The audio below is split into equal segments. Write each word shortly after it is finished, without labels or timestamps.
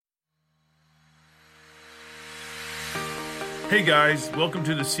Hey guys, welcome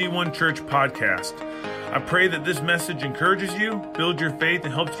to the C1 Church podcast. I pray that this message encourages you, builds your faith,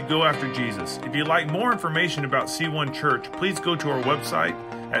 and helps you go after Jesus. If you'd like more information about C1 Church, please go to our website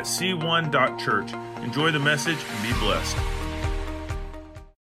at c1.church. Enjoy the message and be blessed.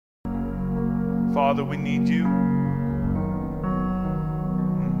 Father, we need you.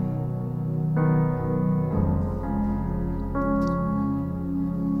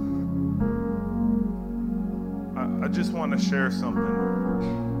 I just want to share something.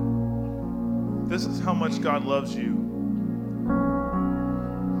 This is how much God loves you.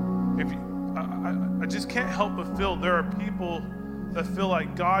 I just can't help but feel there are people that feel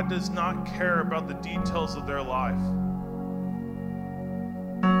like God does not care about the details of their life.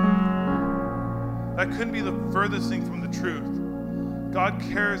 That couldn't be the furthest thing from the truth. God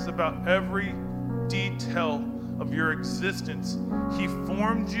cares about every detail of your existence. He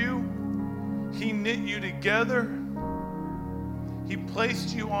formed you. He knit you together. He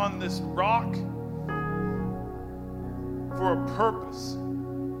placed you on this rock for a purpose.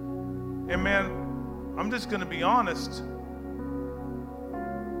 And man, I'm just going to be honest.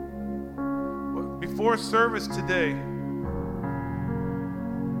 Before service today,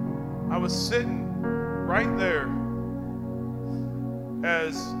 I was sitting right there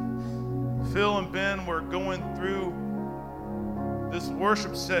as Phil and Ben were going through this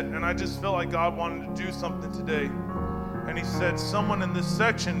worship set, and I just felt like God wanted to do something today. And he said, someone in this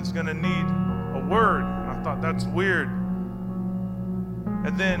section is going to need a word. And I thought, that's weird.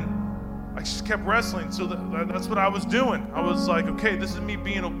 And then I just kept wrestling. So that's what I was doing. I was like, okay, this is me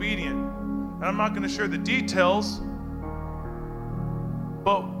being obedient. And I'm not going to share the details.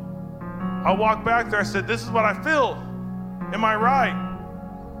 But I walked back there. I said, this is what I feel. Am I right?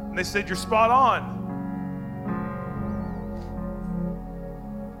 And they said, you're spot on.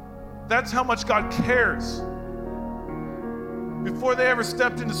 That's how much God cares. Before they ever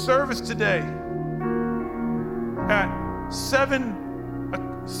stepped into service today, at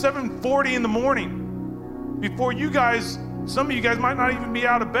 7:40 in the morning, before you guys, some of you guys might not even be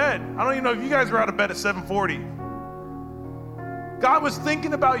out of bed. I don't even know if you guys were out of bed at 7:40. God was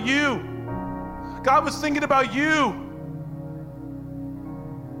thinking about you. God was thinking about you.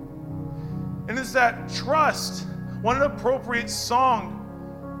 And it's that trust. What an appropriate song,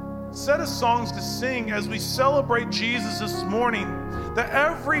 set of songs to sing as we celebrate Jesus this morning, that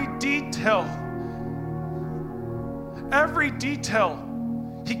every detail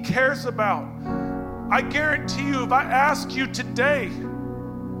he cares about. I guarantee you, if I ask you today,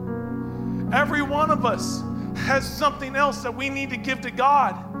 every one of us has something else that we need to give to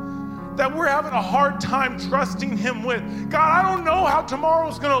God, that we're having a hard time trusting him with. God, I don't know how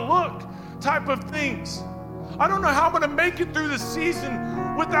tomorrow's gonna look, type of things. I don't know how I'm gonna make it through the season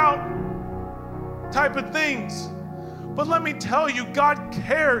without type of things. But let me tell you, God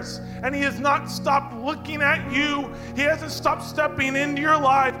cares, and he has not stopped looking at you. He hasn't stopped stepping into your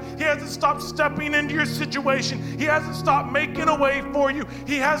life. He hasn't stopped stepping into your situation. He hasn't stopped making a way for you.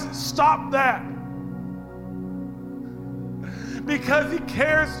 He hasn't stopped that. Because he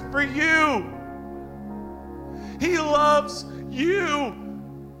cares for you. He loves you.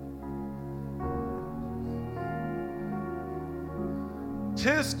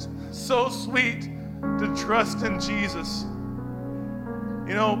 Just so sweet to trust in Jesus.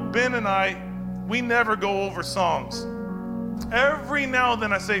 You know, Ben and I, we never go over songs. Every now and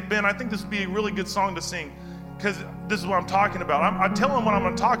then I say, Ben, I think this would be a really good song to sing, because this is what I'm talking about. I tell him what I'm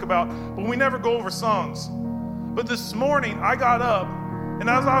going to talk about, but we never go over songs. But this morning, I got up, and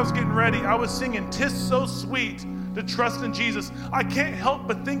as I was getting ready, I was singing, "'Tis So Sweet to Trust in Jesus." I can't help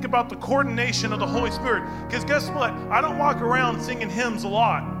but think about the coordination of the Holy Spirit, because guess what? I don't walk around singing hymns a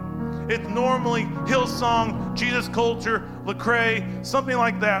lot. It's normally Hillsong, Jesus Culture, Lecrae, something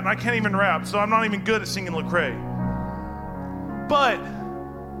like that, and I can't even rap, so I'm not even good at singing Lecrae. But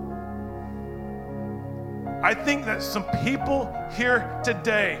I think that some people here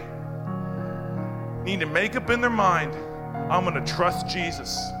today need to make up in their mind, I'm going to trust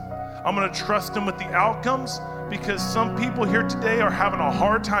Jesus. I'm going to trust him with the outcomes, because some people here today are having a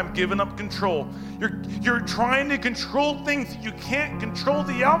hard time giving up control. You're trying to control things that you can't control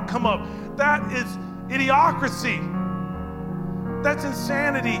the outcome of. That is idiocracy. That's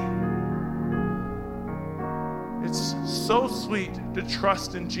insanity. It's so sweet to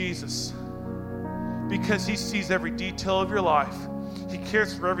trust in Jesus, because he sees every detail of your life. He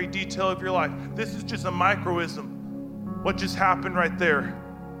cares for every detail of your life. This is just a microism. What just happened right there?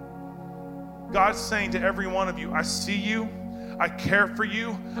 God's saying to every one of you, I see you. I care for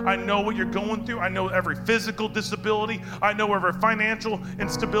you. I know what you're going through. I know every physical disability. I know every financial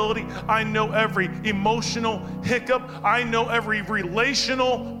instability. I know every emotional hiccup. I know every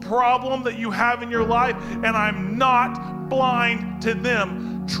relational problem that you have in your life, and I'm not blind to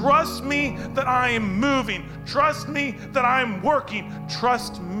them. Trust me that I am moving. Trust me that I'm working.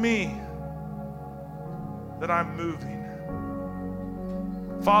 Trust me that I'm moving.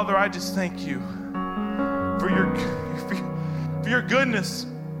 Father, I just thank you for your goodness,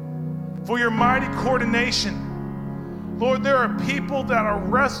 for your mighty coordination. Lord, there are people that are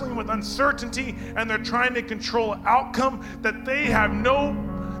wrestling with uncertainty and they're trying to control an outcome that they have no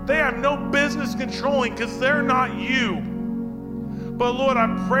business controlling because they're not you. But Lord,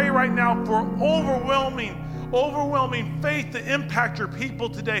 I pray right now for overwhelming faith to impact your people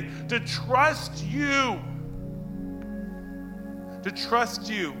today, to trust you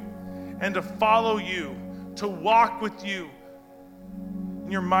and to follow you, to walk with you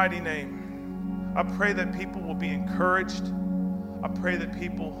in your mighty name. I pray that people will be encouraged. I pray that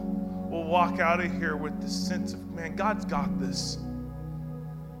people will walk out of here with this sense of, man, God's got this.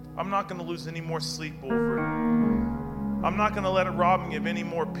 I'm not going to lose any more sleep over it. I'm not going to let it rob me of any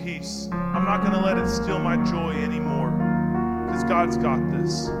more peace. I'm not going to let it steal my joy anymore, because God's got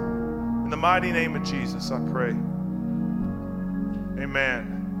this. In the mighty name of Jesus, I pray.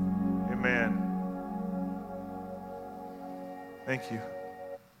 Amen. Amen. Thank you.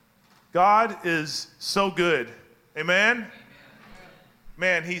 God is so good. Amen.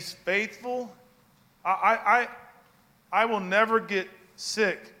 Man, he's faithful. I will never get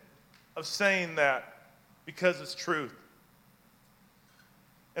sick of saying that because it's truth.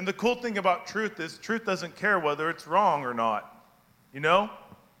 And the cool thing about truth is truth doesn't care whether it's wrong or not, you know?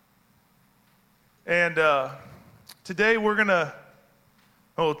 And today we're going to,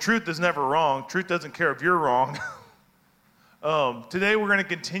 truth is never wrong. Truth doesn't care if you're wrong. Today we're going to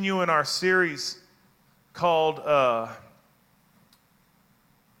continue in our series called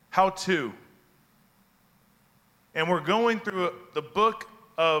How To. And we're going through the book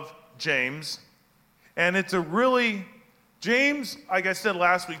of James. And it's a really, James, like I said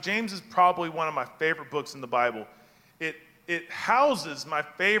last week, James is probably one of my favorite books in the Bible. It houses my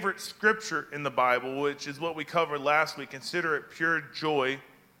favorite scripture in the Bible, which is what we covered last week. Consider it pure joy,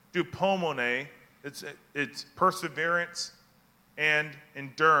 dupomone. It's perseverance and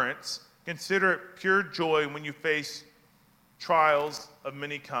endurance. Consider it pure joy when you face trials of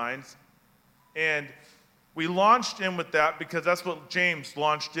many kinds. And we launched in with that because that's what James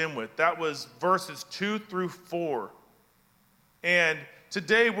launched in with. That was verses 2 through 4. And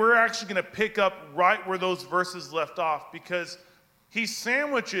today we're actually going to pick up right where those verses left off, because he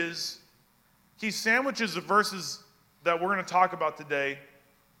sandwiches the verses that we're going to talk about today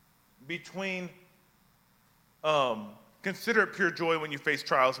between consider it pure joy when you face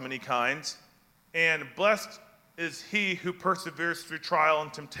trials of many kinds, and blessed is he who perseveres through trial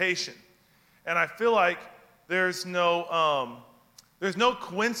and temptation. And I feel like there's no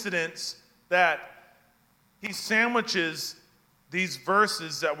coincidence that he sandwiches these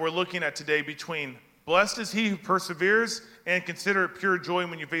verses that we're looking at today between blessed is he who perseveres and consider it pure joy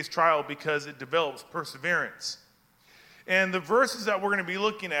when you face trial, because it develops perseverance. And the verses that we're going to be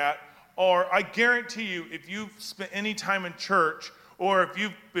looking at are, I guarantee you, if you've spent any time in church or if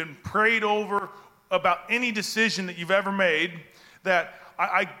you've been prayed over about any decision that you've ever made, that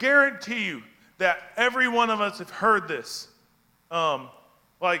I guarantee you that every one of us have heard this.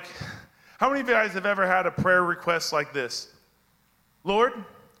 Like, how many of you guys have ever had a prayer request like this? Lord,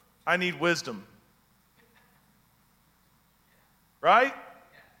 I need wisdom. Right?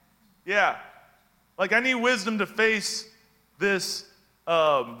 Yeah. Like, I need wisdom to face this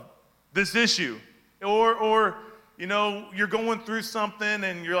issue. Or you know, you're going through something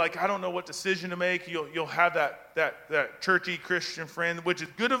and you're like, I don't know what decision to make. You'll have that churchy Christian friend, which is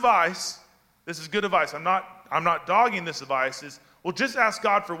good advice. This is good advice. I'm not dogging this advice. Well, just ask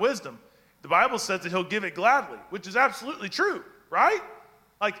God for wisdom. The Bible says that he'll give it gladly, which is absolutely true, right?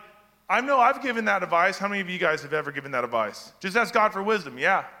 Like, I know I've given that advice. How many of you guys have ever given that advice? Just ask God for wisdom.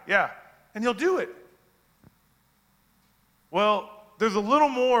 Yeah. And he'll do it. Well, there's a little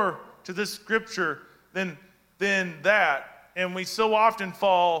more to this scripture than that. And we so often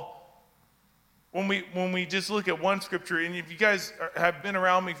fall, when we just look at one scripture, and if you guys have been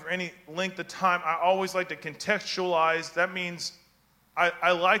around me for any length of time, I always like to contextualize. That means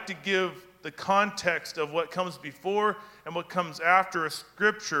I like to give the context of what comes before and what comes after a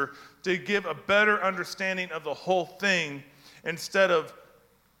scripture to give a better understanding of the whole thing instead of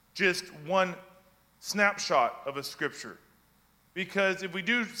just one snapshot of a scripture. Because if we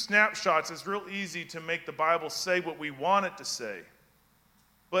do snapshots, it's real easy to make the Bible say what we want it to say.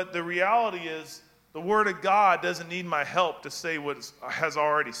 But the reality is, the Word of God doesn't need my help to say what it has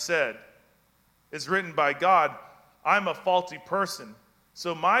already said. It's written by God. I'm a faulty person.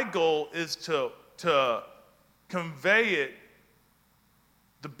 So my goal is to convey it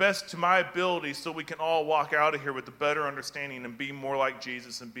the best to my ability so we can all walk out of here with a better understanding and be more like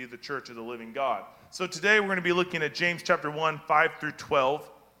Jesus and be the church of the living God. So today we're going to be looking at James chapter 1, 5 through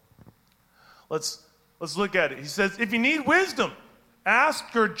 12. Let's look at it. He says, if you need wisdom,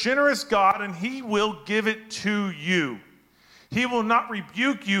 ask your generous God and he will give it to you. He will not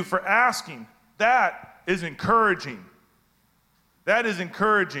rebuke you for asking. That is encouraging. That is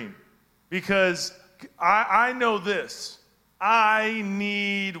encouraging because I know this. I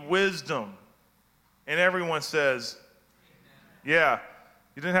need wisdom. And everyone says, yeah.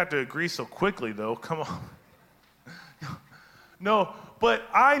 You didn't have to agree so quickly, though. Come on. No, but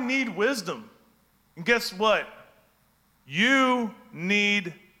I need wisdom. And guess what? You need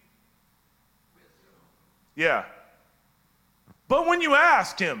wisdom. Yeah. But when you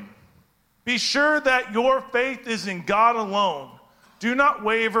ask him, be sure that your faith is in God alone. Do not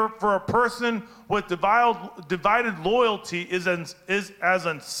waver, for a person with divided loyalty is as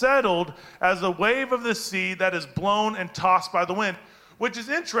unsettled as the wave of the sea that is blown and tossed by the wind. Which is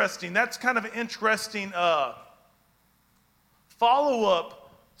interesting. That's kind of an interesting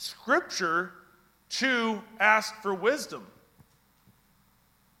follow-up scripture to ask for wisdom.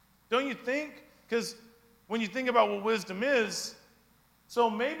 Don't you think? Because when you think about what wisdom is, so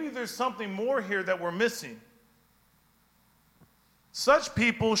maybe there's something more here that we're missing. Such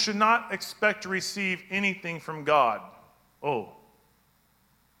people should not expect to receive anything from God. Oh,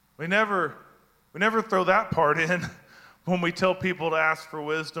 we never throw that part in when we tell people to ask for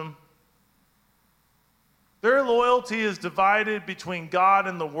wisdom. Their loyalty is divided between God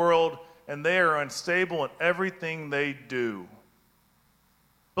and the world, and they are unstable in everything they do.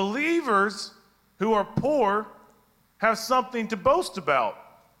 Believers who are poor have something to boast about,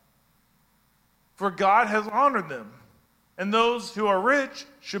 for God has honored them. And those who are rich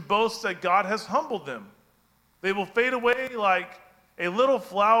should boast that God has humbled them. They will fade away like a little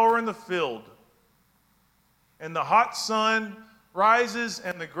flower in the field. And the hot sun rises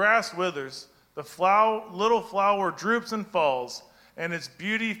and the grass withers. The little flower droops and falls, and its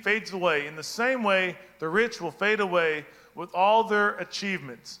beauty fades away. In the same way, the rich will fade away with all their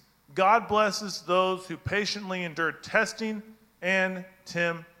achievements. God blesses those who patiently endure testing and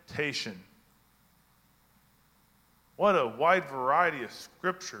temptation. What a wide variety of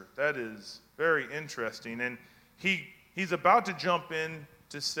scripture. That is very interesting. And he's about to jump in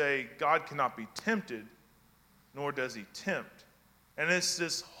to say God cannot be tempted, nor does he tempt. And it's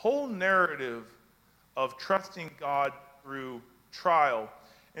this whole narrative of trusting God through trial.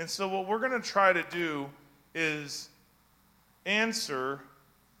 And so what we're going to try to do is answer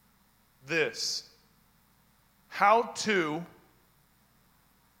this. How to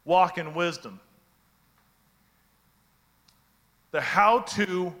walk in wisdom. The how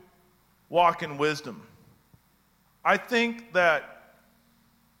to walk in wisdom. I think that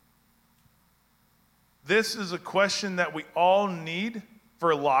this is a question that we all need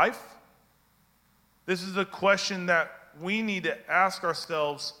for life. This is a question that we need to ask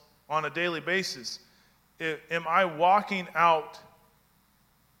ourselves on a daily basis. Am I walking out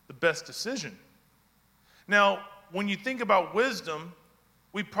the best decision? Now, when you think about wisdom,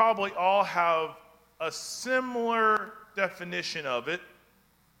 we probably all have a similar definition of it.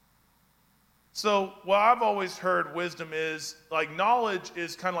 So what I've always heard wisdom is, like, knowledge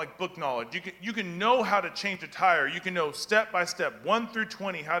is kind of like book knowledge. You can know how to change a tire. You can know step by step, 1 through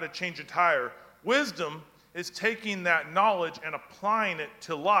 20, how to change a tire. Wisdom is taking that knowledge and applying it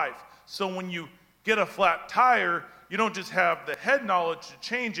to life. So when you get a flat tire, you don't just have the head knowledge to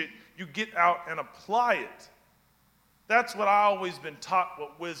change it, you get out and apply it. That's what I've always been taught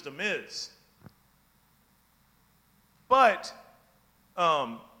what wisdom is. But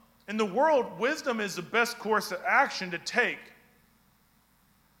in the world, wisdom is the best course of action to take.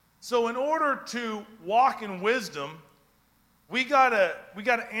 So in order to walk in wisdom, we gotta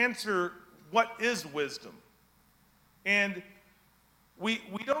answer what is wisdom. And we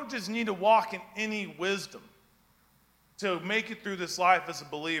don't just need to walk in any wisdom to make it through this life as a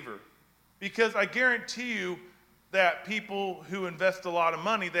believer. Because I guarantee you that people who invest a lot of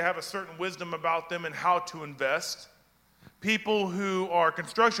money, they have a certain wisdom about them and how to invest. People who are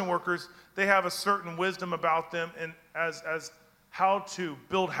construction workers, they have a certain wisdom about them and as how to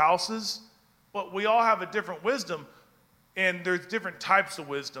build houses. But we all have a different wisdom, and there's different types of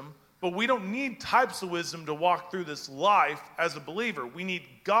wisdom. But we don't need types of wisdom to walk through this life as a believer. We need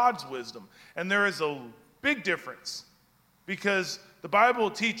God's wisdom. And there is a big difference, because the Bible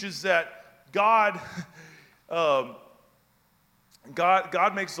teaches that God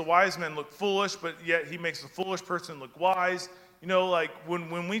makes the wise man look foolish, but yet he makes the foolish person look wise. You know, like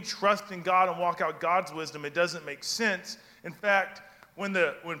when we trust in God and walk out God's wisdom, it doesn't make sense. In fact, when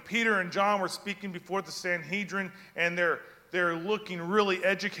Peter and John were speaking before the Sanhedrin, and they're looking really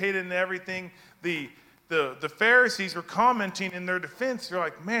educated and everything, the Pharisees were commenting in their defense. They're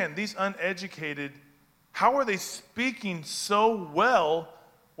like, man, these uneducated, how are they speaking so well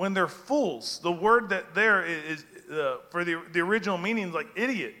when they're fools? The word that there is for the original meaning is like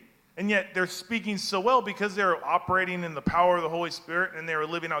idiot. And yet they're speaking so well because they're operating in the power of the Holy Spirit and they were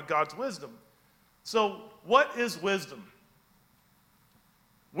living out God's wisdom. So what is wisdom?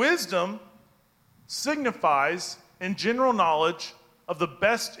 Wisdom signifies in general knowledge of the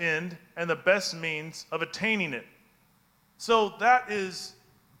best end and the best means of attaining it. So that is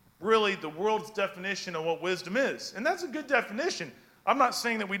really the world's definition of what wisdom is. And that's a good definition. I'm not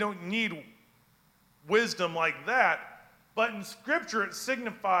saying that we don't need wisdom like that, but in Scripture it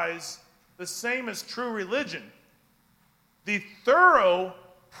signifies the same as true religion. The thorough,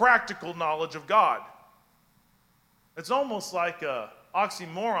 practical knowledge of God. It's almost like a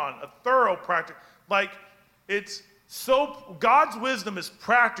oxymoron, a thorough practical, like it's so, God's wisdom is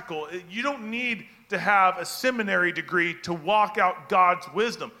practical. You don't need to have a seminary degree to walk out God's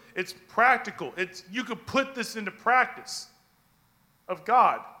wisdom. It's practical. You could put this into practice of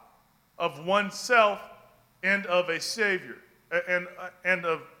God, of oneself, and of a Savior, and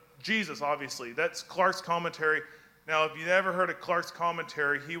of Jesus, obviously. That's Clark's commentary. Now, if you've ever heard of Clark's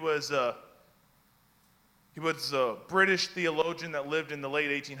commentary, he was a British theologian that lived in the late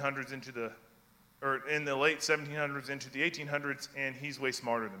 1800s in the late 1700s into the 1800s, and he's way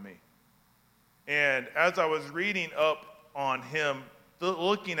smarter than me. And as I was reading up on him,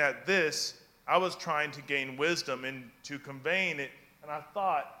 looking at this, I was trying to gain wisdom into conveying it, and I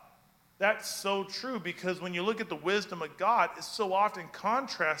thought, that's so true, because when you look at the wisdom of God, it so often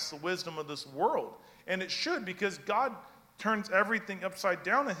contrasts the wisdom of this world. And it should, because God turns everything upside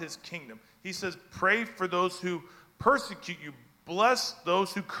down in his kingdom. He says, pray for those who persecute you, bless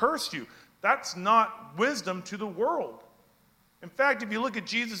those who curse you. That's not wisdom to the world. In fact, if you look at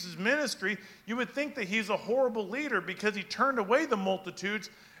Jesus' ministry, you would think that he's a horrible leader because he turned away the multitudes,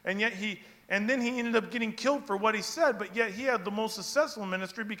 and then he ended up getting killed for what he said, but yet he had the most successful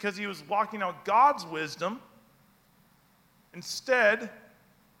ministry because he was walking out God's wisdom instead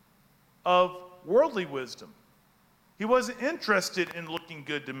of worldly wisdom. He wasn't interested in looking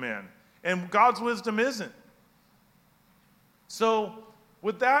good to men, and God's wisdom isn't. So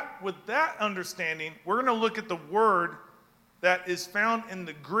with that understanding, we're going to look at the word that is found in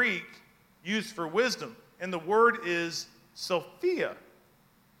the Greek used for wisdom, and the word is Sophia.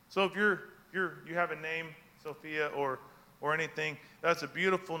 So if you have a name, Sophia or anything, that's a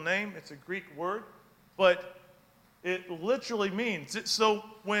beautiful name. It's a Greek word, but it literally means it. So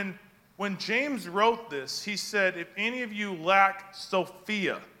when James wrote this, he said, if any of you lack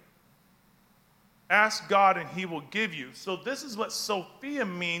Sophia, ask God and he will give you. So this is what Sophia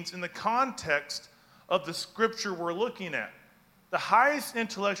means in the context of the scripture we're looking at. The highest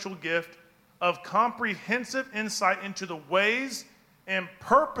intellectual gift of comprehensive insight into the ways and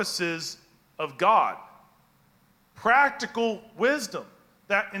purposes of God. Practical wisdom,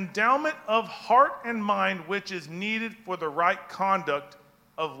 that endowment of heart and mind which is needed for the right conduct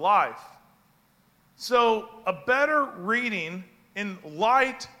of life. So a better reading in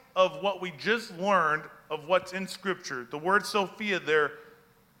light of what we just learned of what's in Scripture, the word Sophia there,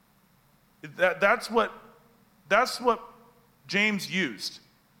 that's what James used.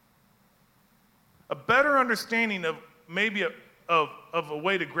 A better understanding of maybe of a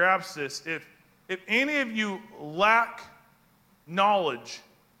way to grasp this, if any of you lack knowledge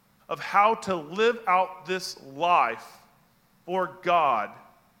of how to live out this life for God,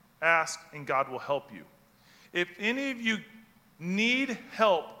 ask and God will help you. If any of you need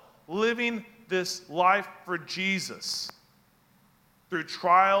help living this life for Jesus through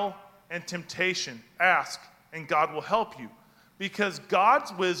trial and temptation, ask and God will help you. Because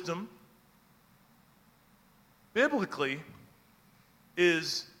God's wisdom, biblically,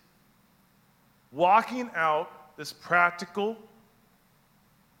 is walking out this practical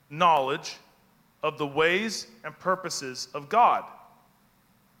knowledge of the ways and purposes of God.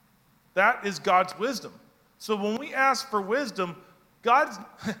 That is God's wisdom. So when we ask for wisdom,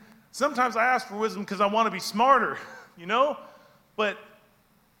 sometimes I ask for wisdom because I want to be smarter, But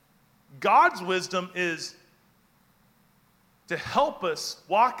God's wisdom is to help us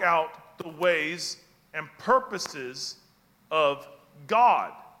walk out the ways and purposes of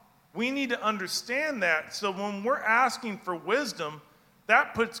God. We need to understand that. So when we're asking for wisdom,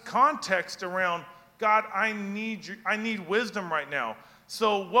 that puts context around, God, I need wisdom right now.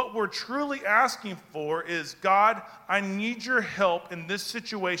 So what we're truly asking for is, God, I need your help in this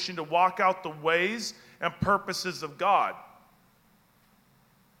situation to walk out the ways and purposes of God.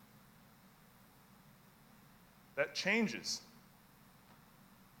 That changes.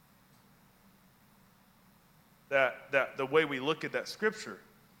 That the way we look at that scripture.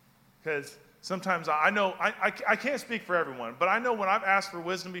 Because sometimes I can't speak for everyone, but I know when I've asked for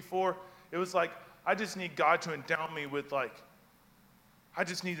wisdom before, it was like, I just need God to endow me with I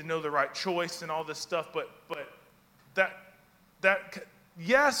just need to know the right choice and all this stuff, but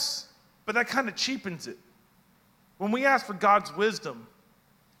yes, but that kind of cheapens it. When we ask for God's wisdom,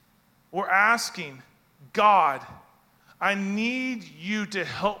 we're asking, God, I need you to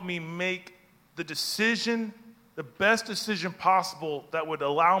help me make the best decision possible that would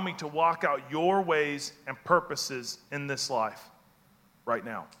allow me to walk out your ways and purposes in this life right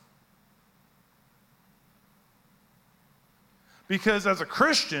now. Because as a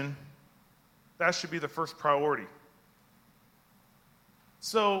Christian, that should be the first priority.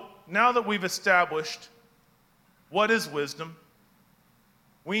 So now that we've established what is wisdom,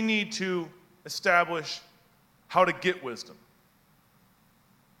 we need to establish how to get wisdom.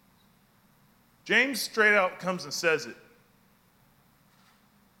 James straight out comes and says it.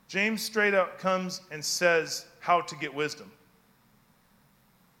 James straight out comes and says how to get wisdom.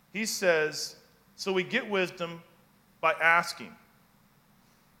 He says, so we get wisdom by asking.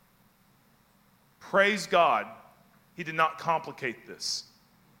 Praise God, he did not complicate this.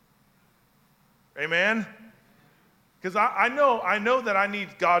 Amen? Because I know that I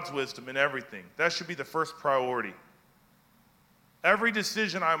need God's wisdom in everything. That should be the first priority. Every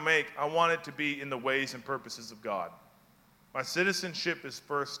decision I make, I want it to be in the ways and purposes of God. My citizenship is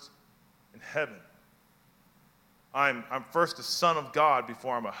first in heaven. I'm first a son of God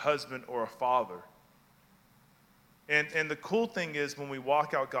before I'm a husband or a father. And the cool thing is when we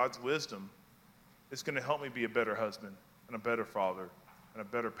walk out God's wisdom, it's going to help me be a better husband and a better father and a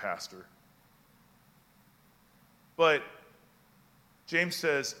better pastor. But James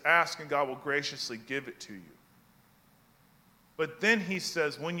says, ask and God will graciously give it to you. But then he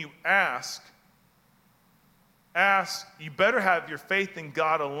says, when you ask, you better have your faith in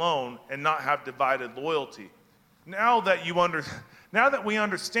God alone and not have divided loyalty. Now that we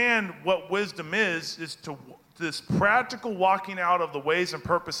understand what wisdom is to this practical walking out of the ways and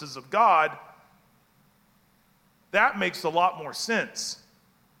purposes of God, that makes a lot more sense.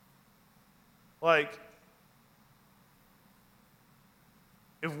 Like,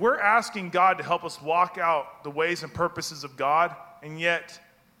 if we're asking God to help us walk out the ways and purposes of God, and yet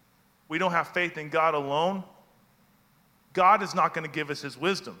we don't have faith in God alone, God is not going to give us his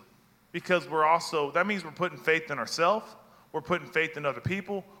wisdom. Because that means we're putting faith in ourselves, we're putting faith in other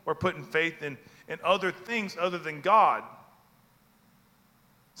people, we're putting faith in other things other than God.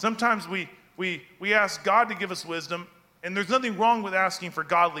 Sometimes we ask God to give us wisdom, and there's nothing wrong with asking for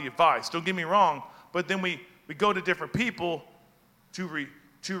godly advice, don't get me wrong, but then we go to different people to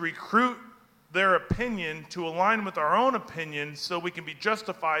recruit their opinion to align with our own opinion so we can be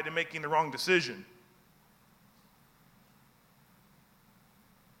justified in making the wrong decision.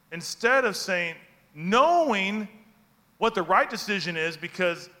 Instead of saying, knowing what the right decision is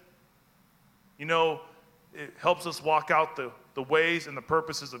because, it helps us walk out the ways and the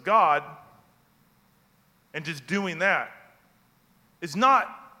purposes of God, and just doing that. It's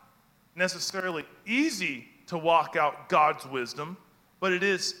not necessarily easy to walk out God's wisdom, but it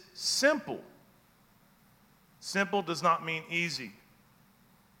is simple. Simple does not mean easy.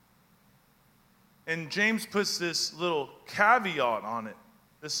 And James puts this little caveat on it.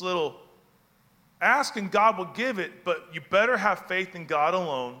 This little, ask and God will give it, but you better have faith in God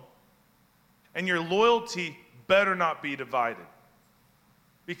alone, and your loyalty better not be divided.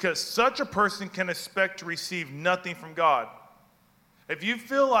 Because such a person can expect to receive nothing from God. If you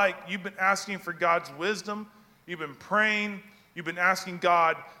feel like you've been asking for God's wisdom, you've been praying, you've been asking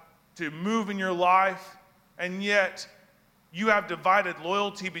God to move in your life, and yet you have divided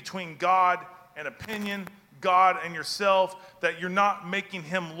loyalty between God and opinion, God and yourself, that you're not making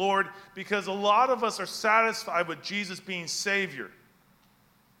him Lord, because a lot of us are satisfied with Jesus being Savior.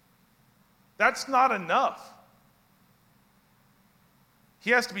 That's not enough. He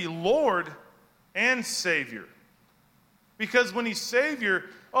has to be Lord and Savior. Because when he's Savior,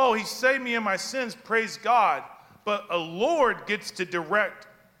 he saved me in my sins, praise God. But a Lord gets to direct.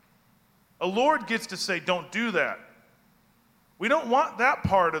 A Lord gets to say, don't do that. We don't want that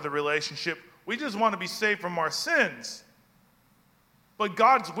part of the relationship. We just want to be saved from our sins. But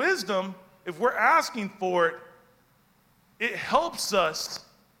God's wisdom, if we're asking for it, it helps us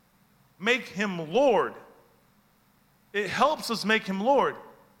make him Lord. It helps us make him Lord.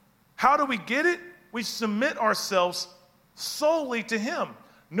 How do we get it? We submit ourselves solely to him.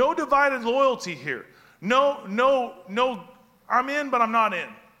 No divided loyalty here. No, I'm in, but I'm not in.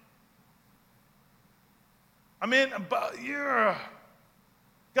 I'm in, but yeah.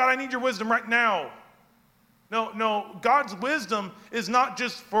 God, I need your wisdom right now. No, God's wisdom is not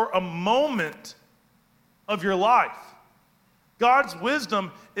just for a moment of your life. God's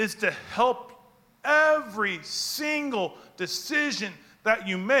wisdom is to help every single decision that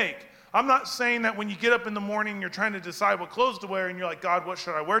you make. I'm not saying that when you get up in the morning and you're trying to decide what clothes to wear and you're like, God, what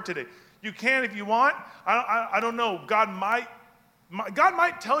should I wear today? You can if you want. I don't know. God might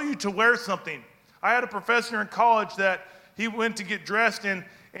tell you to wear something. I had a professor in college that he went to get dressed and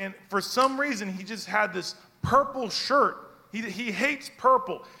for some reason he just had this purple shirt. He hates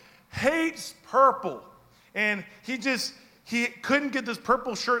purple. And he couldn't get this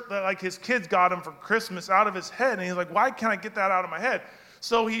purple shirt that like his kids got him for Christmas out of his head. And he's like, why can't I get that out of my head?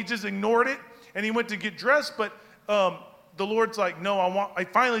 So he just ignored it and he went to get dressed. But the Lord's like, no, I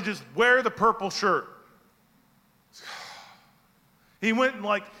finally just wear the purple shirt. He went and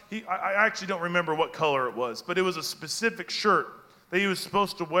I actually don't remember what color it was, but it was a specific shirt that he was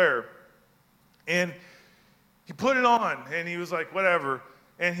supposed to wear. And he put it on and he was like, whatever.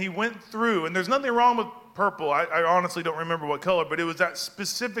 And he went through, and there's nothing wrong with purple. I honestly don't remember what color, but it was that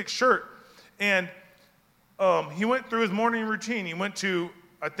specific shirt. And he went through his morning routine. He went to,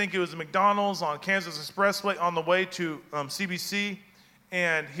 I think it was a McDonald's on Kansas Expressway on the way to CBC.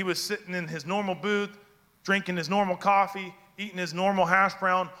 And he was sitting in his normal booth, drinking his normal coffee, eating his normal hash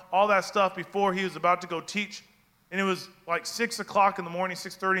brown, all that stuff before he was about to go teach. And it was like 6 o'clock in the morning,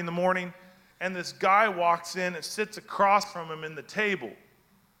 6:30 in the morning. And this guy walks in and sits across from him in the table.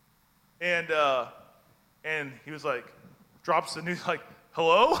 And he was like, drops the news, like,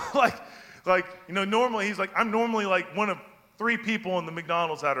 hello? Normally he's like, I'm normally like one of 3 people in the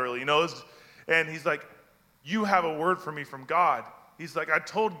McDonald's that early, and he's like, you have a word for me from God. He's like, I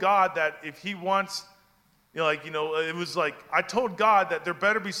told God that if he wants, it was like, I told God that there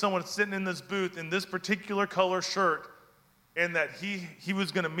better be someone sitting in this booth in this particular color shirt and that he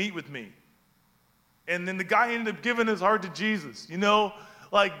was going to meet with me. And then the guy ended up giving his heart to Jesus,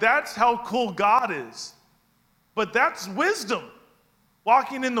 that's how cool God is. But that's wisdom,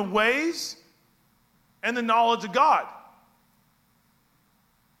 walking in the ways and the knowledge of God.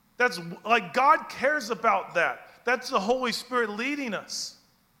 That's like God cares about that. That's the Holy Spirit leading us.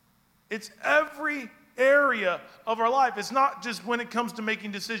 It's every area of our life. It's not just when it comes to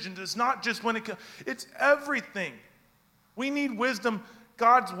making decisions. It's not just when it's everything. We need wisdom,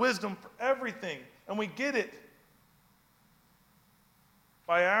 God's wisdom for everything. And we get it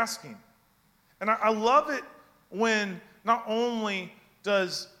by asking. And I love it when not only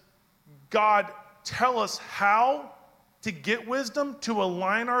does God tell us how to get wisdom, to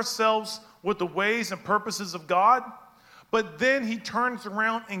align ourselves with the ways and purposes of God, but then he turns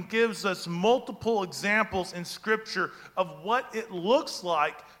around and gives us multiple examples in Scripture of what it looks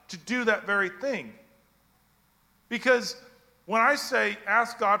like to do that very thing. Because when I say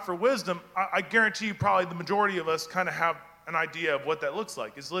ask God for wisdom, I guarantee you probably the majority of us kind of have an idea of what that looks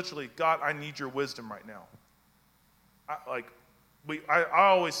like. It's literally, God, I need your wisdom right now. I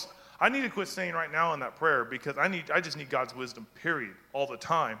need to quit saying right now in that prayer because I just need God's wisdom, period, all the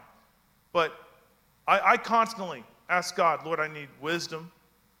time. But I constantly ask God, Lord, I need wisdom,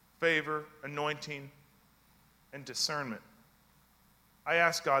 favor, anointing, and discernment. I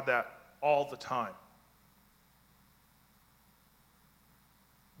ask God that all the time.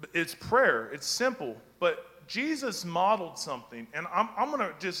 It's prayer. It's simple, but Jesus modeled something, and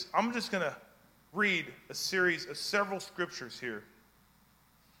I'm just gonna read a series of several scriptures here.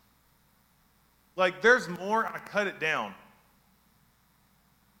 Like there's more, I cut it down.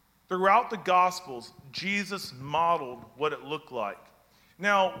 Throughout the Gospels, Jesus modeled what it looked like.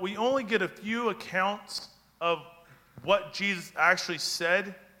 Now, we only get a few accounts of what Jesus actually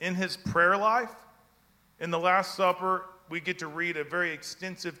said in his prayer life. In the Last Supper, we get to read a very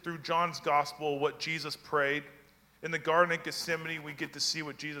extensive through John's Gospel what Jesus prayed. In the Garden of Gethsemane, we get to see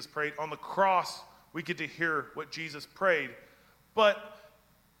what Jesus prayed. On the cross, we get to hear what Jesus prayed. But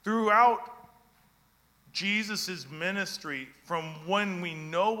throughout Jesus' ministry, from when we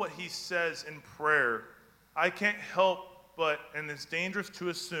know what he says in prayer, I can't help but, and it's dangerous to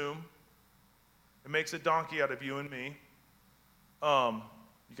assume, it makes a donkey out of you and me.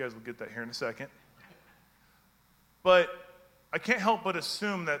 You guys will get that here in a second. But I can't help but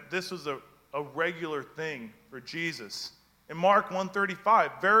assume that this was a regular thing for Jesus. In Mark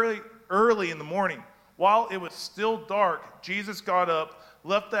 1:35, very early in the morning, while it was still dark, Jesus got up,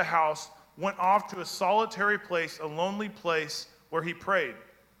 left the house, went off to a solitary place, a lonely place where he prayed.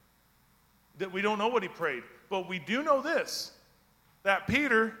 That we don't know what he prayed, but we do know this, that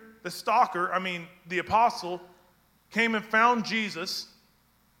Peter, the apostle, came and found Jesus,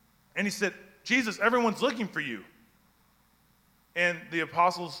 and he said, Jesus, everyone's looking for you. And the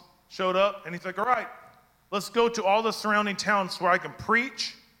apostles showed up, and he's like, all right, let's go to all the surrounding towns where I can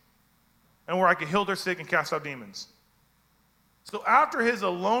preach and where I can heal their sick and cast out demons. So after his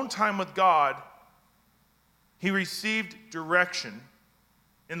alone time with God, he received direction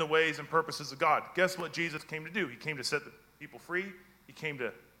in the ways and purposes of God. Guess what Jesus came to do? He came to set the people free. He came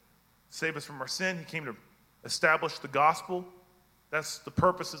to save us from our sin. He came to establish the gospel. That's the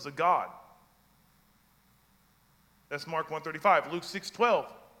purposes of God. That's Mark 1:35. Luke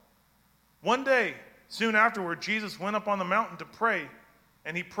 6:12. One day, soon afterward, Jesus went up on the mountain to pray,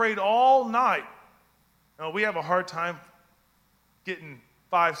 and he prayed all night. Now, we have a hard time getting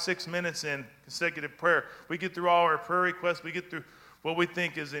 5-6 minutes in consecutive prayer. We get through all our prayer requests. We get through what we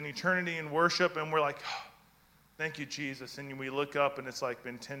think is an eternity in worship, and we're like, oh, thank you, Jesus. And we look up, and it's like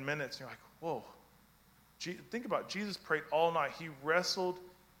been 10 minutes. And you're like, whoa. Think about it. Jesus prayed all night. He wrestled.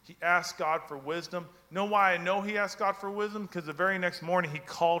 He asked God for wisdom. Know why I know he asked God for wisdom? Because the very next morning, he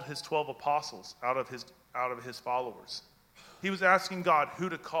called his 12 apostles out of his followers. He was asking God who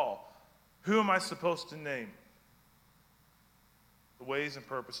to call. Who am I supposed to name? The ways and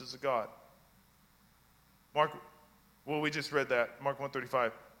purposes of God. We just read that, Mark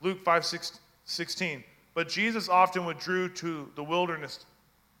 1:35. Luke 5:16. But Jesus often withdrew to the wilderness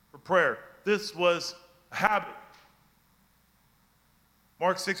for prayer. This was a habit.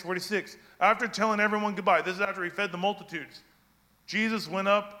 Mark 6:46. After telling everyone goodbye, this is after he fed the multitudes, Jesus went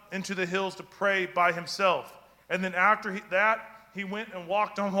up into the hills to pray by himself. And then after that, he went and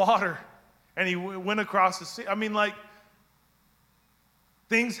walked on water. And he went across the sea.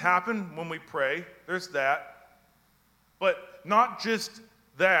 Things happen when we pray. There's that. But not just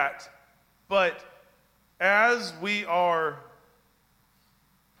that, but as we are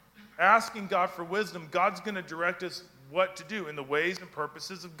asking God for wisdom, God's going to direct us what to do in the ways and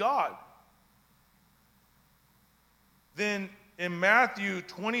purposes of God. Then in Matthew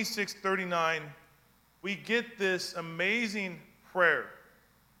 26:39, we get this amazing prayer.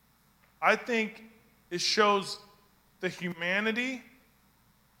 I think it shows the humanity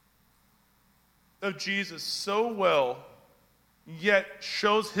of Jesus so well, yet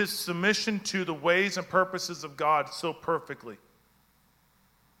shows his submission to the ways and purposes of God so perfectly.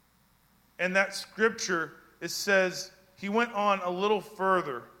 And that scripture, it says, he went on a little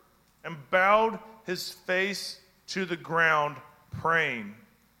further and bowed his face to the ground, praying,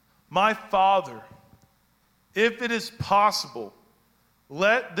 "My Father, if it is possible,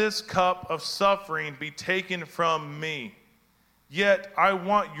 let this cup of suffering be taken from me. Yet I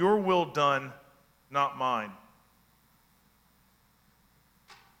want your will done, not mine."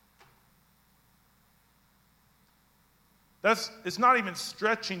 It's not even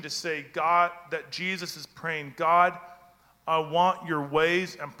stretching to say God, that Jesus is praying, God, I want your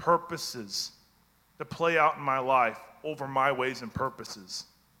ways and purposes to play out in my life over my ways and purposes.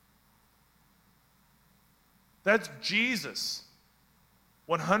 That's Jesus,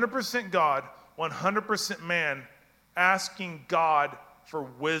 100% God, 100% man, asking God for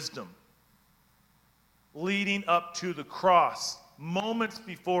wisdom, leading up to the cross, moments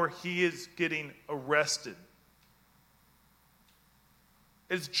before he is getting arrested.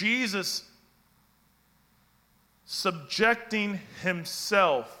 It's Jesus subjecting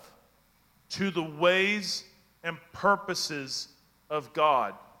himself to the ways and purposes of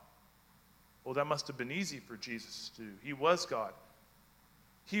God. Well, that must have been easy for Jesus to do. He was God.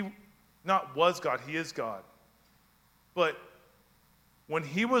 He not was God, he is God. But when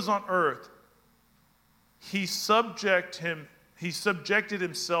he was on earth, he subjected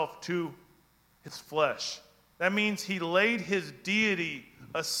himself to his flesh. That means he laid his deity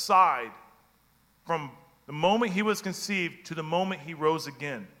aside from the moment he was conceived to the moment he rose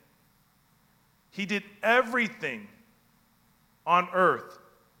again. He did everything on earth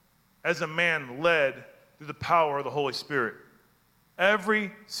as a man led through the power of the Holy Spirit.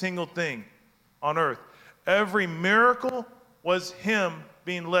 Every single thing on earth. Every miracle was him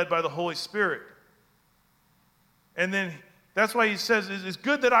being led by the Holy Spirit. And then that's why he says, it's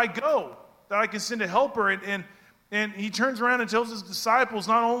good that I go, that I can send a helper. And he turns around and tells his disciples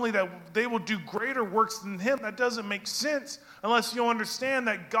not only that they will do greater works than him. That doesn't make sense unless you understand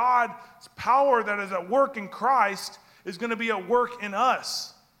that God's power that is at work in Christ is going to be at work in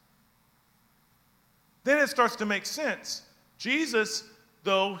us. Then it starts to make sense. Jesus,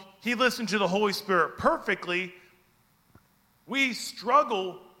 though he listened to the Holy Spirit perfectly, we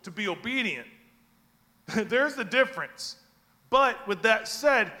struggle to be obedient. There's the difference. But with that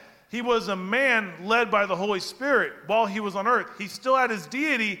said, he was a man led by the Holy Spirit while he was on earth. He still had his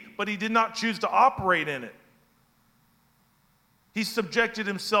deity, but he did not choose to operate in it. He subjected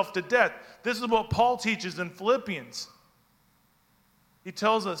himself to death. This is what Paul teaches in Philippians. He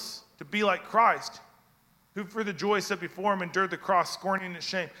tells us to be like Christ, who for the joy set before him endured the cross, scorning its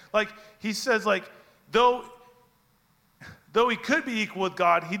shame. Like he says, though he could be equal with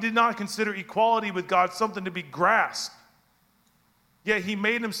God, he did not consider equality with God something to be grasped. Yet he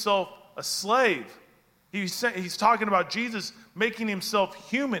made himself a slave. He's talking about Jesus making himself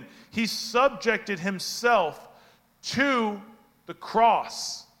human. He subjected himself to the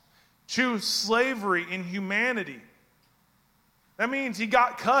cross, to slavery in humanity. That means he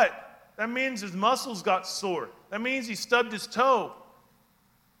got cut. That means his muscles got sore. That means he stubbed his toe.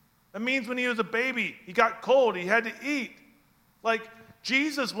 That means when he was a baby, he got cold, he had to eat. Like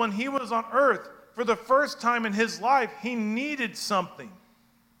Jesus, when he was on earth, for the first time in his life, he needed something.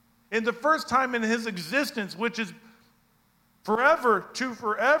 In the first time in his existence, which is forever to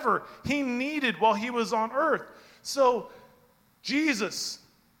forever, he needed while he was on earth. So Jesus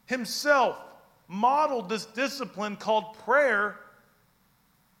himself modeled this discipline called prayer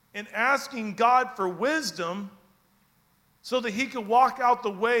in asking God for wisdom so that he could walk out the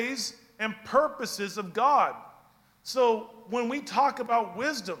ways and purposes of God. So when we talk about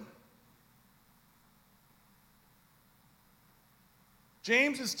wisdom,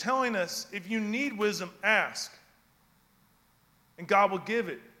 James is telling us, if you need wisdom, ask, and God will give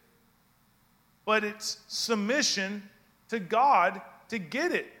it. But it's submission to God to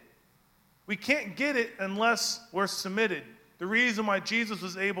get it. We can't get it unless we're submitted. The reason why Jesus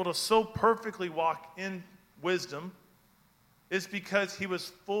was able to so perfectly walk in wisdom is because he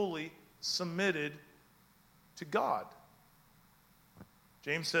was fully submitted to God.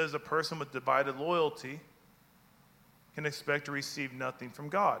 James says a person with divided loyalty can expect to receive nothing from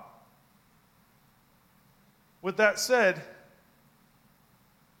God. With that said,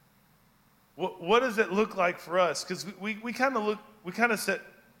 what does it look like for us? Because we kind of set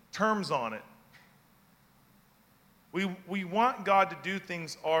terms on it. We want God to do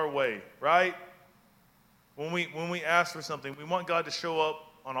things our way, right? When we ask for something, we want God to show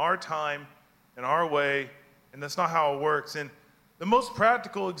up on our time and our way, and that's not how it works. And the most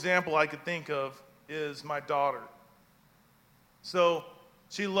practical example I could think of is my daughter. So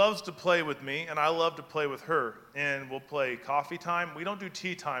she loves to play with me, and I love to play with her. And we'll play coffee time. We don't do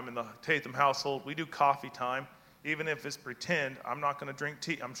tea time in the Tatham household. We do coffee time. Even if it's pretend, I'm not going to drink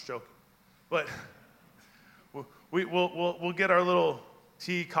tea. I'm just joking. But we'll get our little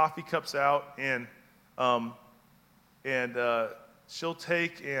tea coffee cups out, and she'll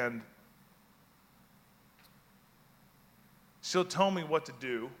take and she'll tell me what to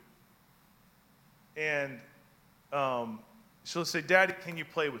do. And she'll say, "Daddy, can you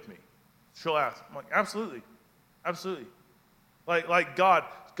play with me?" She'll ask. I'm like, "Absolutely. Absolutely." Like God,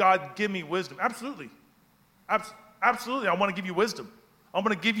 give me wisdom. Absolutely. Absolutely. I want to give you wisdom. I want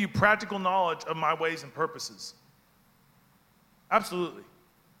to give you practical knowledge of my ways and purposes. Absolutely.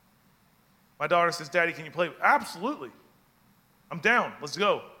 My daughter says, "Daddy, can you play?" Absolutely. I'm down. Let's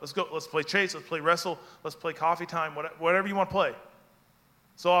go. Let's go. Let's play chase. Let's play wrestle. Let's play coffee time. Whatever you want to play.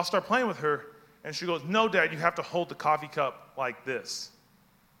 So I'll start playing with her. And she goes, "No, Dad, you have to hold the coffee cup like this."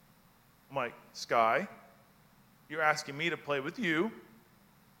 I'm like, "Sky, you're asking me to play with you,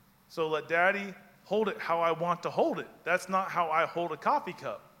 so let Daddy hold it how I want to hold it. That's not how I hold a coffee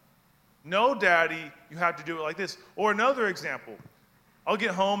cup." "No, Daddy, you have to do it like this." Or another example, I'll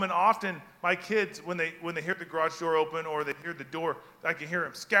get home, and often my kids, when they hear the garage door open or they hear the door, I can hear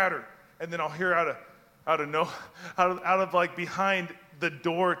them scatter, and then I'll hear out of like behind the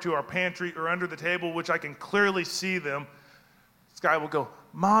door to our pantry or under the table, which I can clearly see them, Sky will go,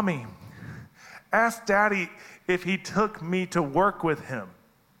 "Mommy, ask Daddy if he took me to work with him."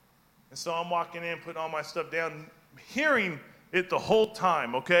 And so I'm walking in, putting all my stuff down, hearing it the whole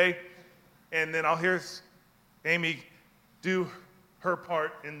time, okay? And then I'll hear Amy do her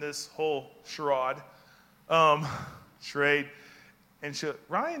part in this whole charade. And she'll,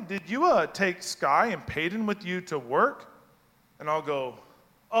 "Ryan, did you take Sky and Peyton with you to work?" And I'll go,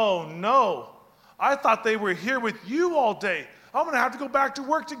 "Oh no, I thought they were here with you all day. I'm going to have to go back to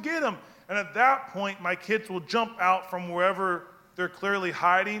work to get them." And at that point, my kids will jump out from wherever they're clearly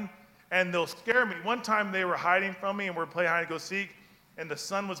hiding, and they'll scare me. One time they were hiding from me, and we're playing hide and go seek, and the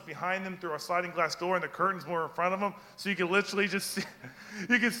sun was behind them through a sliding glass door, and the curtains were in front of them, so you could literally just see,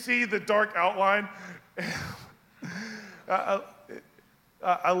 you could see the dark outline.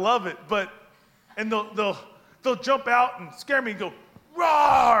 I love it, and they'll jump out and scare me and go,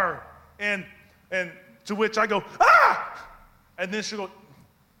 roar, and to which I go, ah, and then she'll go,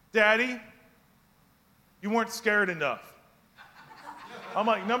 Daddy, you weren't scared enough. I'm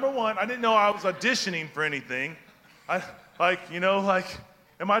like, number one, I didn't know I was auditioning for anything. Am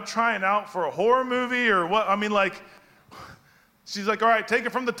I trying out for a horror movie or what? I mean, she's like, all right, take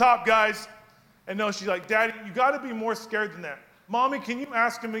it from the top, guys. And no, she's like, Daddy, you got to be more scared than that. Mommy, can you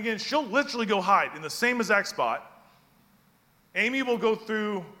ask him again? She'll literally go hide in the same exact spot. Amy will go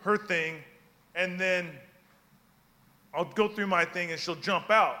through her thing, and then I'll go through my thing, and she'll jump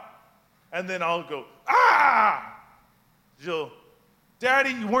out. And then I'll go, ah! She'll,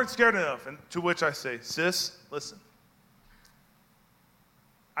 Daddy, you weren't scared enough. And to which I say, sis, listen.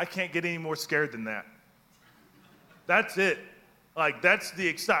 I can't get any more scared than that. That's it. That's the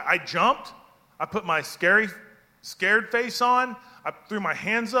excitement. I jumped. I put my scared face on. I threw my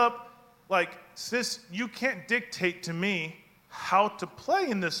hands up. Sis, you can't dictate to me how to play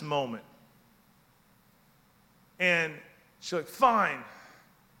in this moment. And she's like, fine.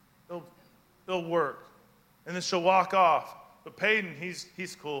 It'll work. And then she'll walk off. But Peyton,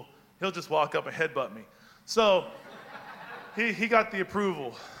 he's cool. He'll just walk up and headbutt me. So he got the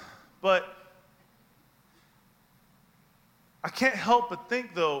approval. But I can't help but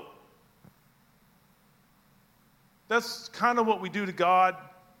think, though, that's kind of what we do to God.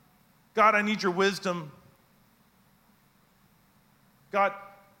 God, I need your wisdom. God,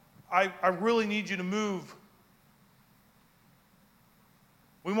 I really need you to move.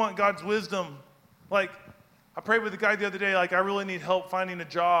 We want God's wisdom. I prayed with a guy the other day, I really need help finding a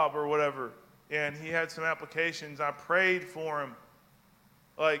job or whatever. And he had some applications. I prayed for him.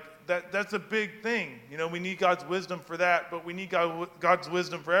 That's a big thing. We need God's wisdom for that, but we need God's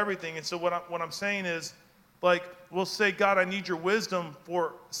wisdom for everything. And so what I'm saying is, we'll say, God, I need your wisdom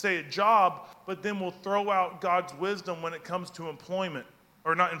for, say, a job, but then we'll throw out God's wisdom when it comes to employment,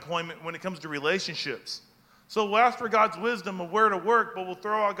 or not employment, when it comes to relationships. So we'll ask for God's wisdom of where to work, but we'll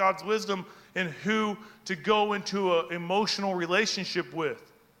throw out God's wisdom in who to go into an emotional relationship with.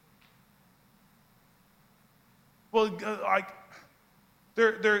 Well,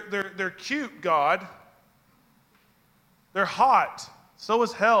 they're cute, God. They're hot. So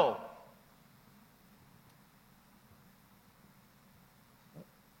is hell.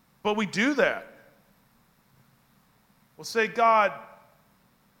 But we do that. We'll say, God,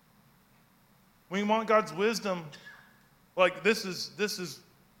 we want God's wisdom. This is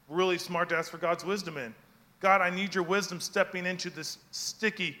really smart to ask for God's wisdom in. God, I need your wisdom stepping into this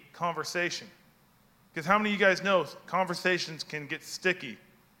sticky conversation. Because how many of you guys know conversations can get sticky,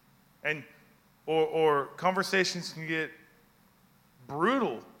 or conversations can get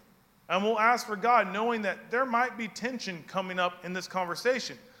brutal? And we'll ask for God, knowing that there might be tension coming up in this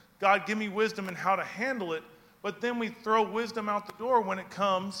conversation. God, give me wisdom in how to handle it. But then we throw wisdom out the door when it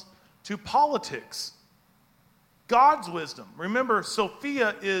comes to politics. God's wisdom. Remember,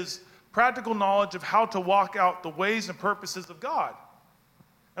 Sophia is practical knowledge of how to walk out the ways and purposes of God.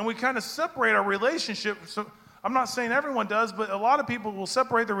 And we kind of separate our relationship. So I'm not saying everyone does, but a lot of people will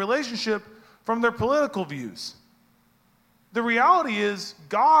separate the relationship from their political views. The reality is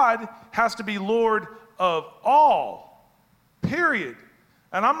God has to be Lord of all, period.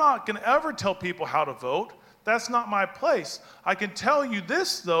 And I'm not going to ever tell people how to vote. That's not my place. I can tell you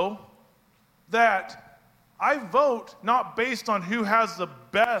this, though, that I vote not based on who has the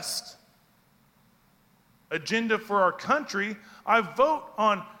best agenda for our country. I vote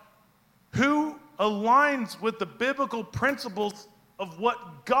on who aligns with the biblical principles of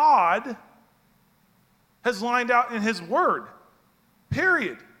what God has lined out in his word,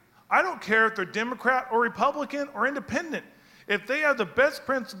 period. I don't care if they're Democrat or Republican or independent. If they have the best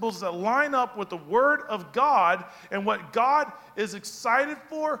principles that line up with the word of God and what God is excited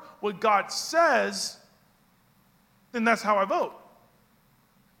for, what God says, then that's how I vote.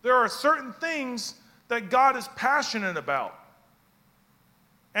 There are certain things that God is passionate about,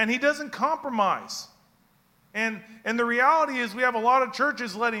 and he doesn't compromise. And the reality is we have a lot of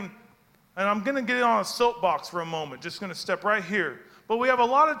churches letting, and I'm going to get on a soapbox for a moment, just going to step right here. But we have a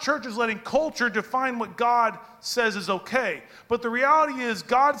lot of churches letting culture define what God says is okay. But the reality is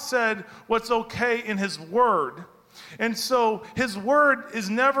God said what's okay in his word. And so his word is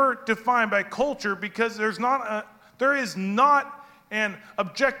never defined by culture, because there is not an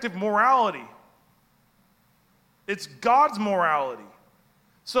objective morality. It's God's morality.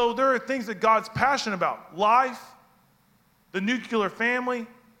 So there are things that God's passionate about. Life, the nuclear family,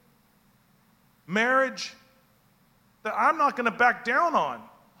 marriage, that I'm not going to back down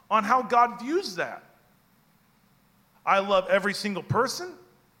on how God views that. I love every single person,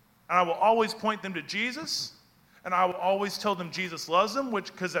 and I will always point them to Jesus, and I will always tell them Jesus loves them,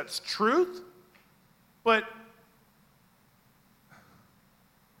 because that's truth. But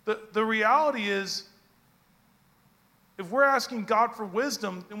the reality is, if we're asking God for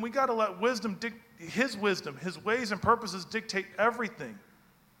wisdom, then we got to let His ways and purposes dictate everything.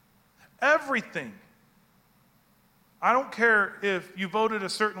 Everything. I don't care if you voted a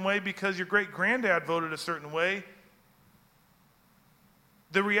certain way because your great-granddad voted a certain way.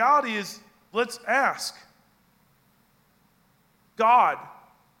 The reality is, let's ask God,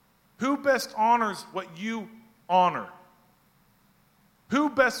 who best honors what you honor? Who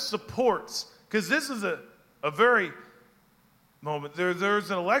best supports? Because this is a very moment. There's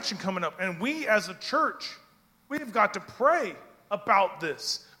an election coming up, and we as a church, we've got to pray about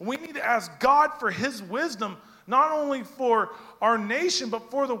this. We need to ask God for His wisdom, not only for our nation, but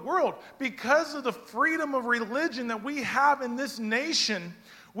for the world. Because of the freedom of religion that we have in this nation,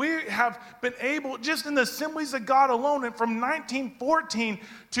 we have been able, just in the Assemblies of God alone, and from 1914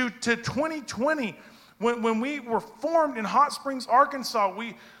 to 2020, when we were formed in Hot Springs, Arkansas,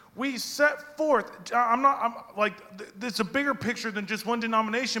 we set forth, it's a bigger picture than just one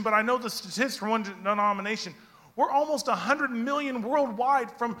denomination, but I know the statistics for one denomination. We're almost 100 million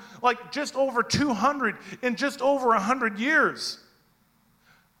worldwide from just over 200 in just over 100 years.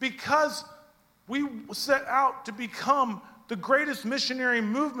 Because we set out to become the greatest missionary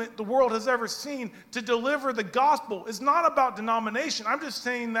movement the world has ever seen, to deliver the gospel. It's not about denomination. I'm just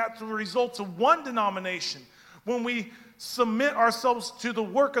saying that's the results of one denomination. When we submit ourselves to the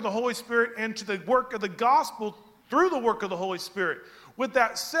work of the Holy Spirit and to the work of the gospel through the work of the Holy Spirit. With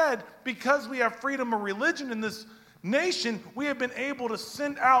that said, because we have freedom of religion in this nation, we have been able to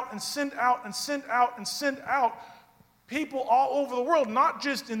send out and send out and send out and send out people all over the world, not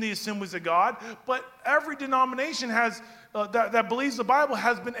just in the Assemblies of God, but every denomination has that believes the Bible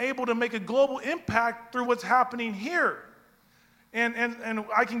has been able to make a global impact through what's happening here. And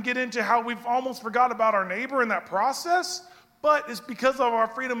I can get into how we've almost forgot about our neighbor in that process, but it's because of our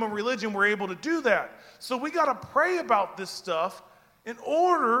freedom of religion we're able to do that. So we got to pray about this stuff in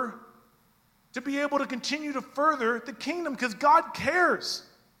order to be able to continue to further the kingdom, because God cares.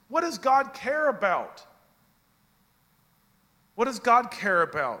 What does God care about? What does God care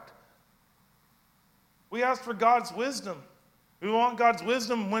about? We ask for God's wisdom. We want God's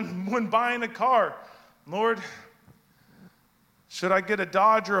wisdom when buying a car. Lord, should I get a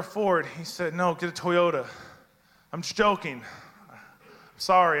Dodge or a Ford? He said, no, get a Toyota. I'm just joking.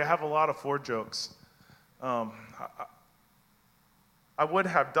 Sorry, I have a lot of Ford jokes. I would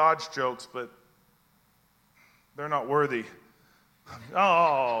have Dodge jokes, but they're not worthy.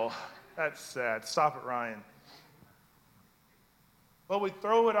 Oh, that's sad. Stop it, Ryan. But we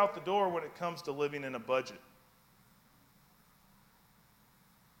throw it out the door when it comes to living in a budget.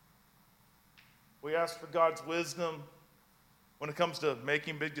 We ask for God's wisdom when it comes to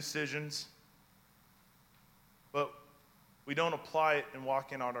making big decisions, but we don't apply it in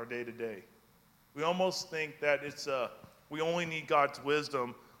walking out our day-to-day. We almost think that we only need God's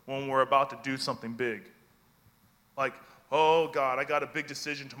wisdom when we're about to do something big. Like, oh God, I got a big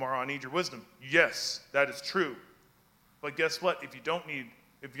decision tomorrow, I need your wisdom. Yes, that is true. But guess what?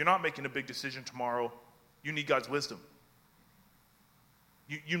 If you're not making a big decision tomorrow, you need God's wisdom.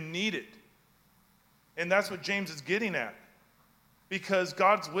 You need it. And that's what James is getting at. Because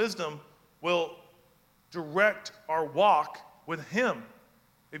God's wisdom will direct our walk with Him.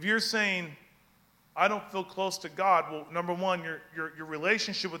 If you're saying, I don't feel close to God, well, number one, your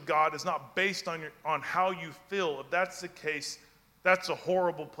relationship with God is not based on how you feel. If that's the case, that's a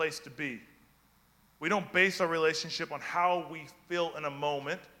horrible place to be. We don't base our relationship on how we feel in a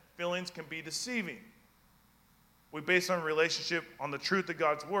moment. Feelings can be deceiving. We base our relationship on the truth of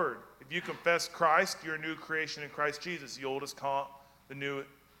God's word. If you confess Christ, you're a new creation in Christ Jesus. The old is gone, the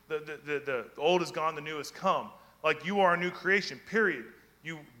old is gone, the new has come. Like, you are a new creation, period.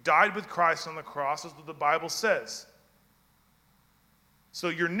 You died with Christ on the cross, is what the Bible says. So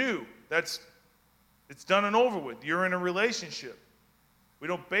you're new. It's done and over with. You're in a relationship. We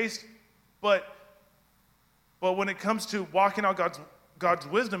don't base, but when it comes to walking out God's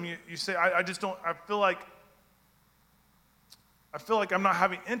wisdom, you say, I feel like I'm not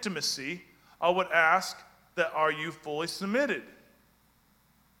having intimacy. I would ask that, are you fully submitted?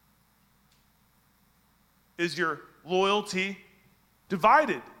 Is your loyalty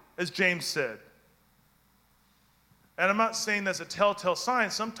divided, as James said? And I'm not saying that's a telltale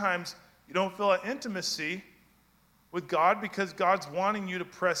sign. Sometimes you don't feel that intimacy, with God because God's wanting you to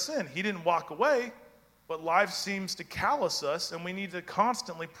press in. He didn't walk away, but life seems to callous us, and we need to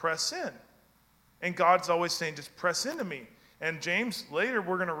constantly press in. And God's always saying, just press into me. And James, later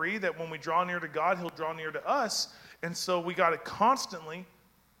we're going to read that when we draw near to God, he'll draw near to us. And so we got to constantly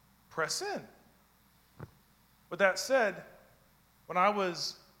press in. With that said, when I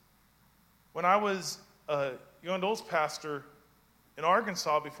was a young adults pastor in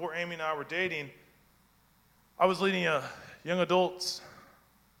Arkansas, before Amy and I were dating, I was leading a young adults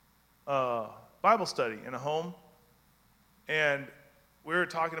Bible study in a home, and we were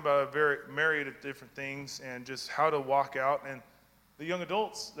talking about a very myriad of different things and just how to walk out. And the young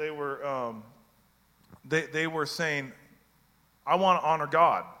adults, they were saying, I want to honor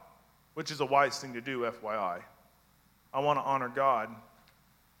God, which is a wise thing to do, FYI. I want to honor God.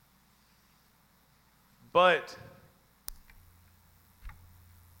 But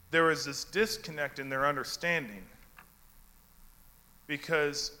there was this disconnect in their understanding,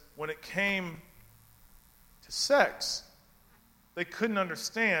 because when it came to sex, they couldn't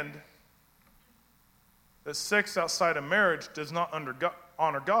understand that sex outside of marriage does not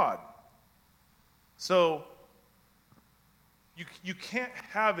honor God. So you can't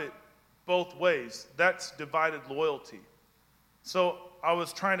have it both ways. That's divided loyalty. So I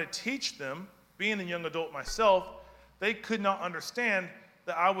was trying to teach them, being a young adult myself, they could not understand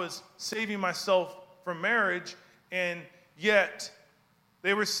that I was saving myself from marriage, and yet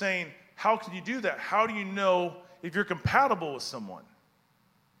they were saying, how can you do that? How do you know if you're compatible with someone?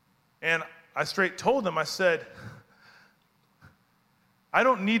 And I straight told them, I said, I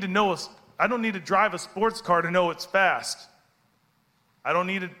don't need to drive a sports car to know it's fast. I don't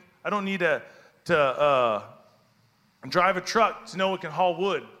need to drive a truck to know it can haul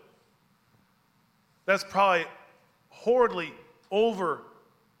wood. That's probably horribly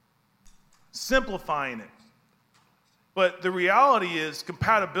oversimplifying it. But the reality is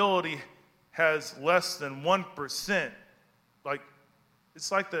compatibility has less than 1%.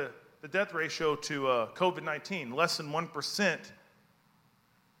 It's like the death ratio to COVID-19. Less than 1%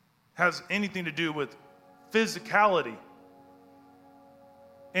 has anything to do with physicality.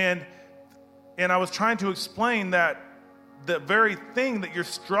 And I was trying to explain that the very thing that you're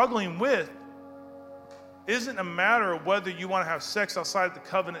struggling with isn't a matter of whether you want to have sex outside the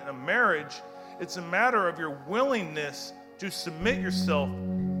covenant of marriage. It's a matter of your willingness to submit yourself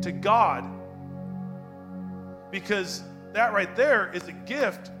to God. Because that right there is a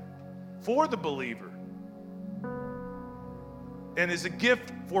gift for the believer. And is a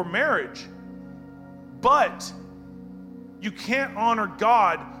gift for marriage. But you can't honor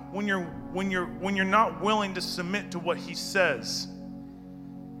God when you're not willing to submit to what He says.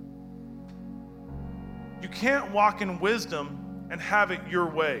 You can't walk in wisdom and have it your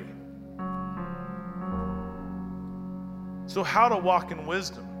way. So how to walk in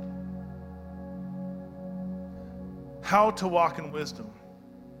wisdom? How to walk in wisdom?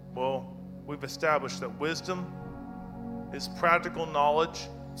 Well, we've established that wisdom is practical knowledge,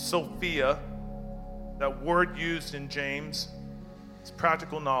 Sophia, that word used in James, is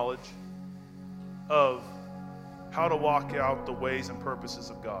practical knowledge of how to walk out the ways and purposes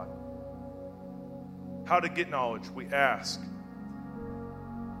of God. How to get knowledge? We ask.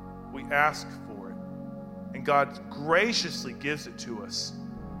 We ask for it. And God graciously gives it to us.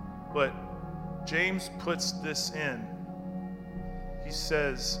 But James puts this in. He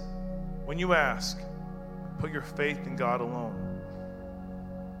says, when you ask, put your faith in God alone.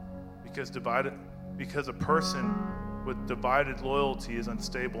 Because a person with divided loyalty is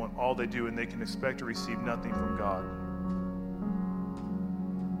unstable in all they do, and they can expect to receive nothing from God.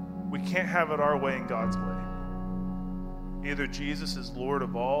 We can't have it our way in God's way. Either Jesus is Lord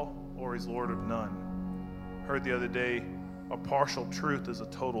of all or He's Lord of none. Heard the other day, a partial truth is a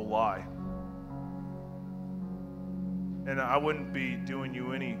total lie. And I wouldn't be doing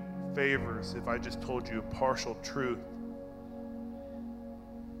you any favors if I just told you a partial truth.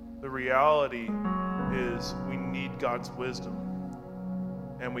 The reality is we need God's wisdom,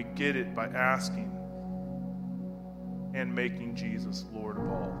 and we get it by asking and making Jesus Lord of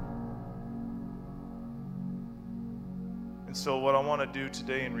all. And so what I want to do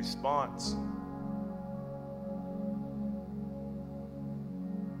today in response,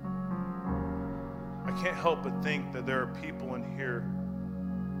 I can't help but think that there are people in here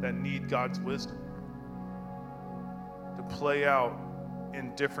that need God's wisdom to play out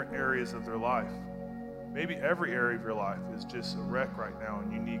in different areas of their life. Maybe every area of your life is just a wreck right now,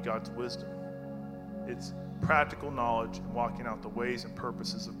 and you need God's wisdom. It's practical knowledge and walking out the ways and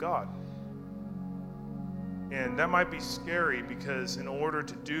purposes of God. And that might be scary, because in order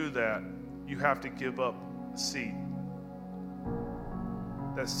to do that, you have to give up a seat.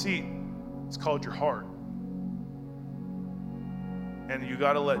 That seat is called your heart. And you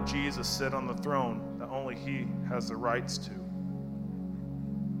got to let Jesus sit on the throne that only he has the rights to.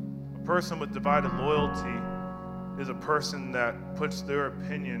 A person with divided loyalty is a person that puts their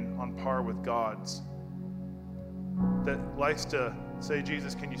opinion on par with God's. That likes to say,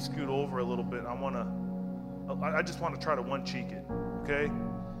 Jesus, can you scoot over a little bit? I just want to try to one cheek it, okay?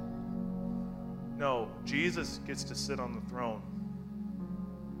 No, Jesus gets to sit on the throne,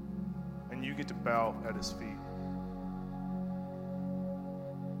 and you get to bow at his feet.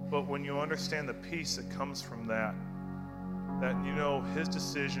 But when you understand the peace that comes from that you know his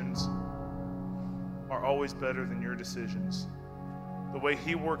decisions are always better than your decisions. The way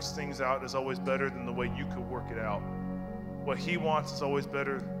he works things out is always better than the way you could work it out. What he wants is always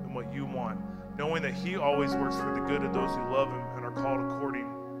better than what you want. Knowing that he always works for the good of those who love him and are called according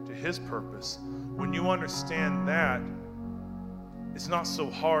to his purpose. When you understand that, it's not so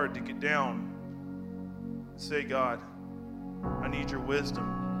hard to get down and say, God, I need your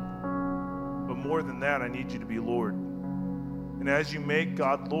wisdom. But more than that, I need you to be Lord. And as you make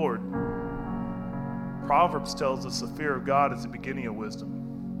God Lord, Proverbs tells us the fear of God is the beginning of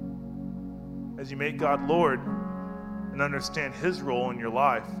wisdom. As you make God Lord and understand his role in your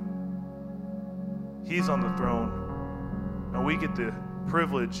life, he's on the throne, and we get the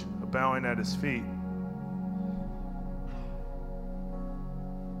privilege of bowing at his feet.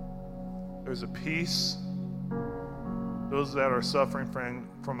 There's a peace. Those that are suffering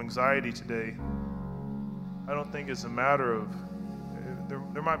from anxiety today, I don't think it's a matter of,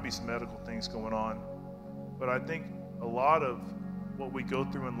 there might be some medical things going on, but I think a lot of what we go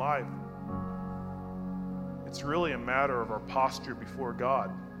through in life, it's really a matter of our posture before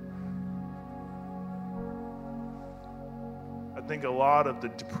God. I think a lot of the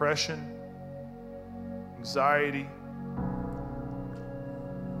depression, anxiety,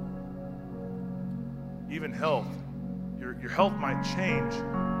 even health, your health might change,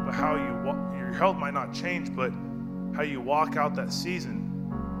 but your health might not change, but how you walk out that season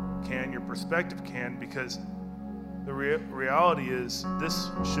can, your perspective can, because the reality is this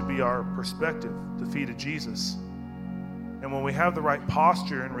should be our perspective, the feet of Jesus. And when we have the right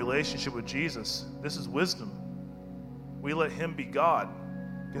posture in relationship with Jesus, this is wisdom. We let him be God,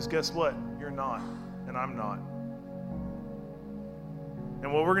 because guess what? You're not, and I'm not.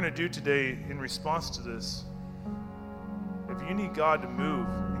 And what we're going to do today in response to this, if you need God to move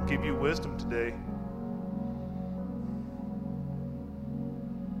and give you wisdom today,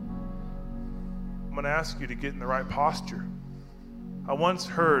 I'm going to ask you to get in the right posture. I once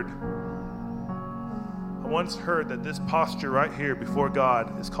heard that this posture right here before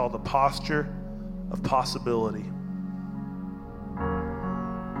God is called the posture of possibility.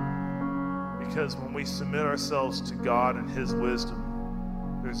 Because when we submit ourselves to God and his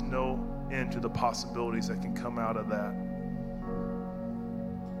wisdom, there's no end to the possibilities that can come out of that.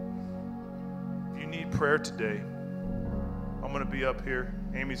 If you need prayer today, I'm going to be up here.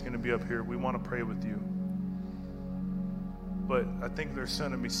 Amy's going to be up here. We want to pray with you. But I think there's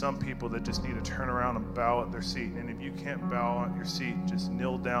going to be some people that just need to turn around and bow at their seat. And if you can't bow at your seat, just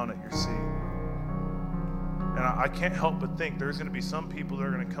kneel down at your seat. And I can't help but think there's going to be some people that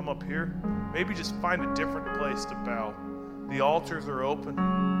are going to come up here. Maybe just find a different place to bow. The altars are open.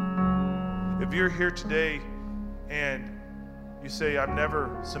 If you're here today and you say, I've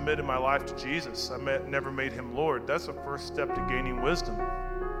never submitted my life to Jesus, never made him Lord, that's the first step to gaining wisdom.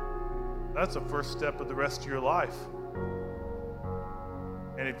 That's the first step of the rest of your life.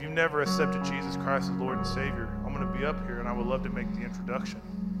 And if you've never accepted Jesus Christ as Lord and Savior, I'm going to be up here and I would love to make the introduction,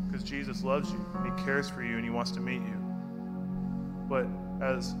 because Jesus loves you and he cares for you and he wants to meet you. But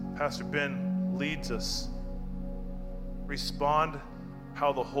as Pastor Ben leads us, respond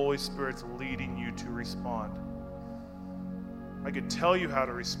how the Holy Spirit's leading you to respond. I could tell you how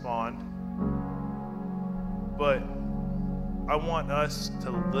to respond, but I want us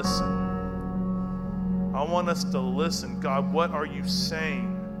to listen. I want us to listen. God, what are you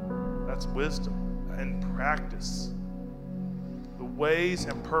saying? That's wisdom and practice. The ways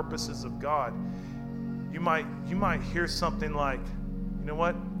and purposes of God. You might hear something like, you know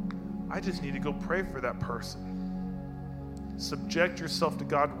what? I just need to go pray for that person. Subject yourself to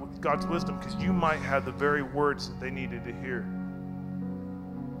God's wisdom, because you might have the very words that they needed to hear.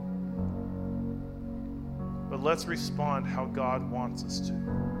 But let's respond how God wants us to.